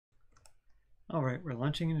All right, we're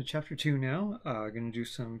launching into chapter 2 now. Going to do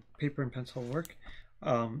some paper and pencil work.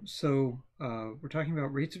 We're talking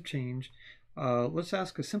about rates of change. Let's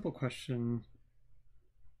ask a simple question.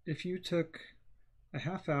 If you took a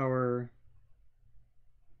half hour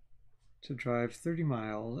to drive 20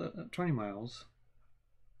 miles,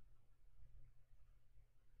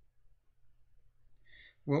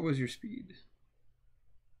 what was your speed?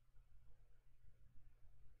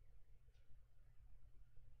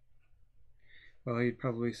 Well, you'd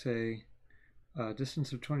probably say a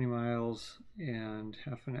distance of 20 miles and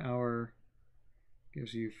half an hour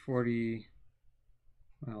gives you 40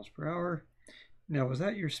 miles per hour. Now, was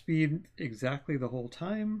that your speed exactly the whole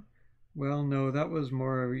time? Well, no, that was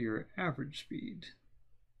more of your average speed.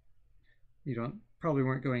 You probably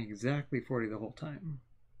weren't going exactly 40 the whole time.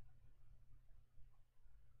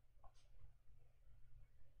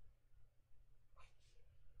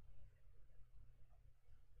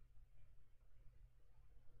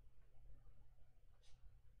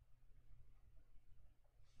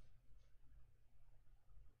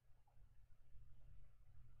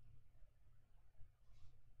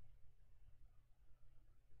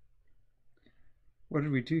 What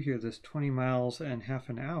did we do here? This 20 miles and half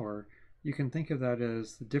an hour, you can think of that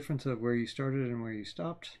as the difference of where you started and where you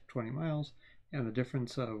stopped, 20 miles, and the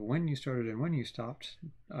difference of when you started and when you stopped,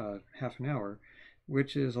 half an hour,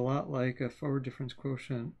 which is a lot like a forward difference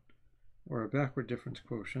quotient or a backward difference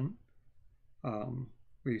quotient.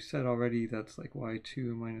 We said already that's like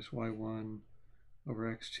y2 minus y1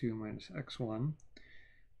 over x2 minus x1.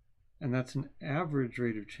 And that's an average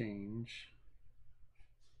rate of change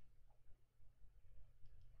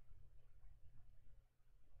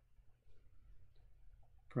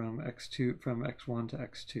from x1 to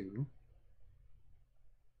x2.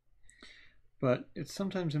 But it's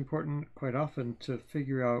sometimes important, quite often, to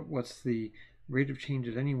figure out what's the rate of change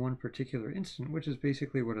at any one particular instant, which is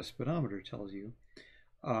basically what a speedometer tells you.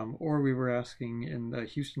 Or we were asking in the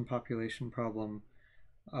Houston population problem,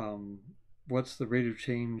 what's the rate of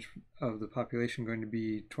change of the population going to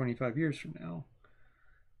be 25 years from now?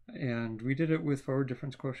 And we did it with forward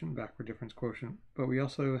difference quotient, backward difference quotient, but we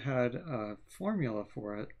also had a formula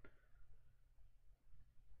for it.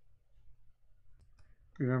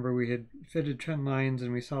 Remember, we had fitted trend lines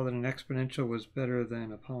and we saw that an exponential was better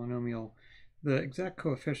than a polynomial. The exact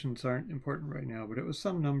coefficients aren't important right now, but it was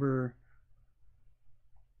some number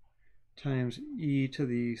times e to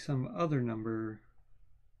the some other number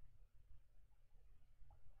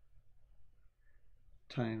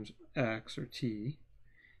times x, or t.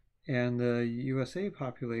 And the USA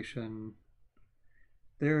population,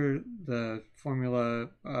 there the formula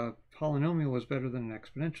polynomial was better than an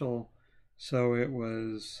exponential, so it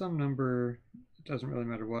was some number, it doesn't really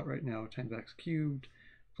matter what right now, times x cubed,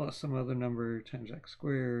 plus some other number times x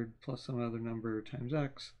squared, plus some other number times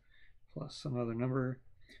x, plus some other number.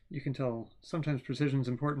 You can tell sometimes precision is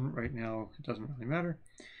important. Right now it doesn't really matter.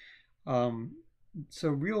 So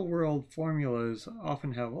real world formulas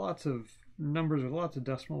often have lots of numbers with lots of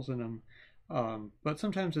decimals in them, but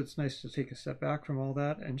sometimes it's nice to take a step back from all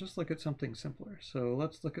that and just look at something simpler. So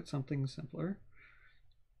let's look at something simpler,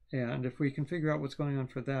 and if we can figure out what's going on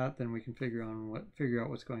for that, then we can figure out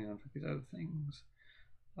what's going on for these other things.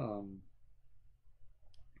 How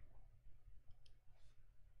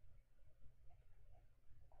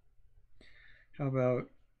about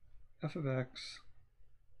f of x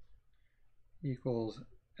equals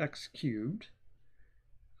x cubed?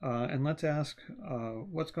 And let's ask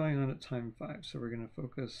what's going on at time 5. So we're going to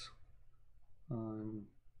focus on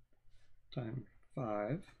time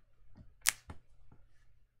 5.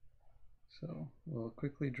 So we'll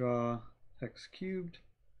quickly draw x cubed.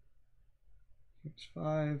 Here's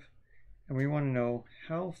 5. And we want to know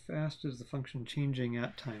how fast is the function changing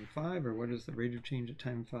at time 5, or what is the rate of change at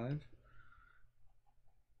time 5?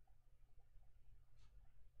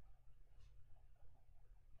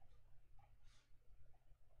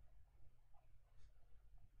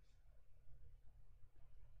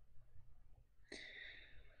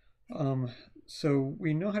 So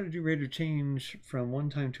we know how to do rate of change from one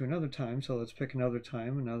time to another time, so let's pick another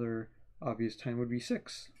time. Another obvious time would be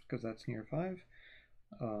 6, because that's near 5.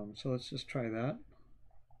 So let's just try that.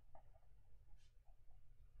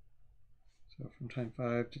 So from time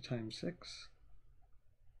 5 to time 6.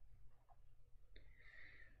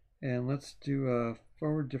 And let's do a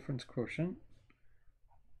forward difference quotient.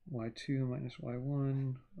 y2 minus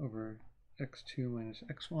y1 over x2 minus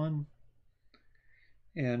x1.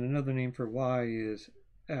 And another name for y is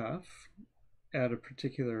f at a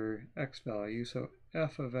particular x value. So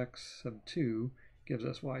f of x sub 2 gives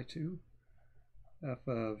us y2. F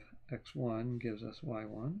of x1 gives us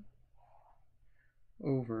y1.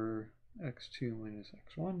 over x2 minus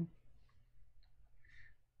x1.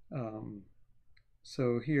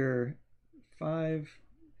 So here 5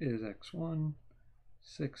 is x1,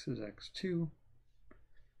 6 is x2.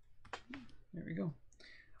 There we go.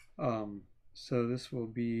 So this will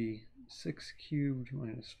be 6 cubed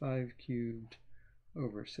minus 5 cubed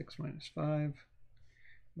over 6 minus 5,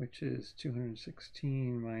 which is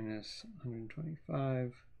 216 minus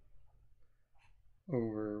 125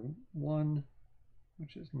 over 1,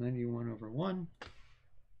 which is 91 over 1.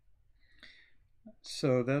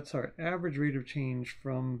 So that's our average rate of change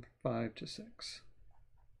from 5 to 6.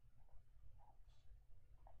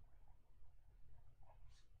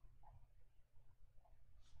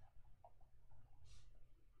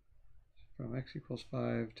 From x equals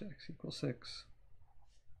 5 to x equals 6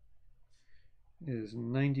 is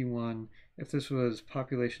 91. If this was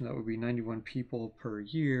population, that would be 91 people per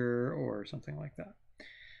year or something like that.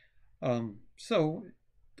 So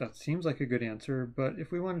that seems like a good answer, but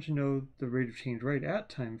if we wanted to know the rate of change right at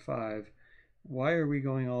time 5, why are we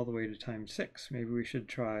going all the way to time 6? Maybe we should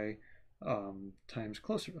try times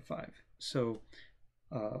closer to 5. So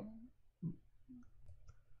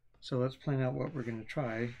let's plan out what we're going to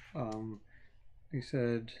try. We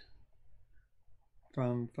said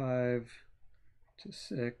from 5 to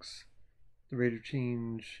 6, the rate of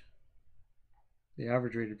change, the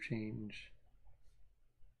average rate of change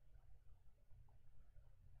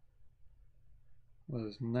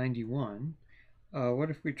was 91. What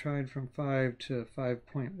if we tried from 5 to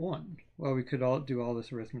 5.1? Well, we could do all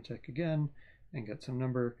this arithmetic again and get some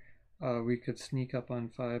number. We could sneak up on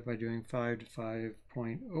 5 by doing 5 to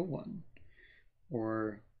 5.01,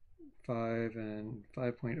 or 5 and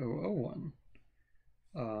 5.001.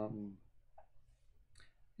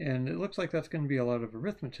 And it looks like that's going to be a lot of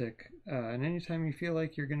arithmetic. And anytime you feel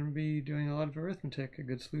like you're going to be doing a lot of arithmetic, a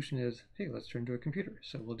good solution is, hey, let's turn to a computer.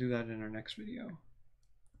 So we'll do that in our next video.